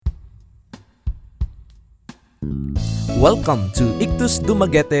Welcome to Ikthus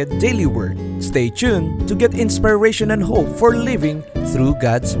Dumaguete Daily Word. Stay tuned to get inspiration and hope for living through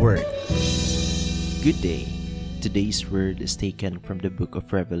God's Word. Good day. Today's word is taken from the book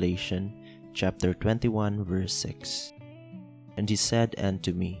of Revelation, chapter 21, verse 6. And he said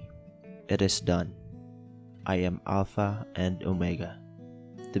unto me, It is done. I am Alpha and Omega,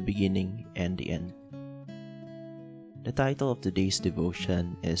 the beginning and the end. The title of today's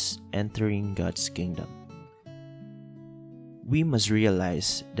devotion is Entering God's Kingdom. We must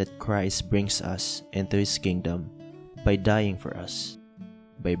realize that Christ brings us into His kingdom by dying for us,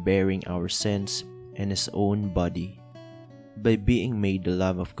 by bearing our sins in His own body, by being made the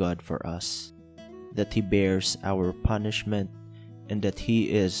Lamb of God for us, that He bears our punishment, and that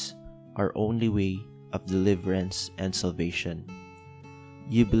He is our only way of deliverance and salvation.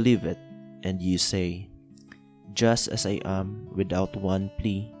 You believe it, and you say, Just as I am without one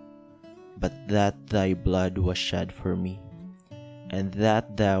plea, but that Thy blood was shed for me, and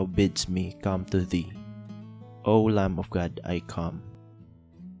that Thou bidst me come to Thee. O Lamb of God, I come.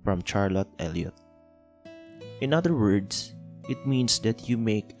 From Charlotte Elliott. In other words, it means that you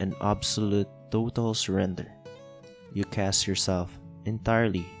make an absolute total surrender. You cast yourself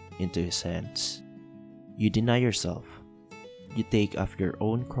entirely into His hands. You deny yourself. You take up your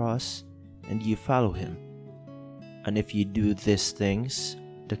own cross and you follow Him. And if you do these things,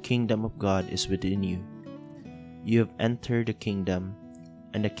 the kingdom of God is within you. You have entered the kingdom,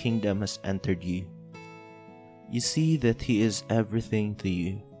 and the kingdom has entered you. You see that He is everything to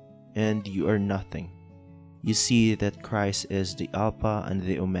you, and you are nothing. You see that Christ is the Alpha and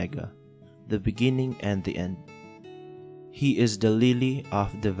the Omega, the beginning and the end. He is the lily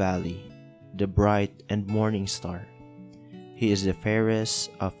of the valley, the bright and morning star. He is the fairest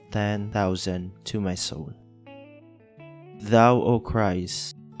of 10,000 to my soul. Thou, O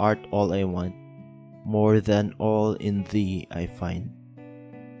Christ, art all I want, more than all in Thee I find.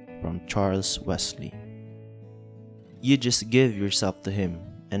 From Charles Wesley. You just give yourself to Him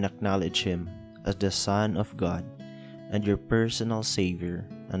and acknowledge Him as the Son of God and your personal Savior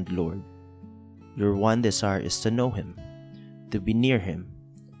and Lord. Your one desire is to know Him, to be near Him,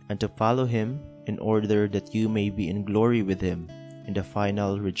 and to follow Him in order that you may be in glory with Him in the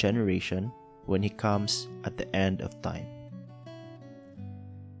final regeneration when He comes at the end of time.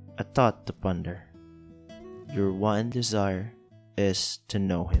 A thought to ponder. Your one desire is to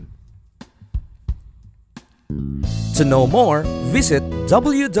know Him. To know more, visit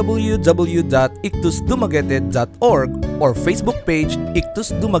www.ikthusdumaguete.org or Facebook page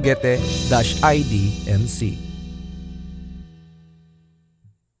Ikthus Dumaguete-IDMC.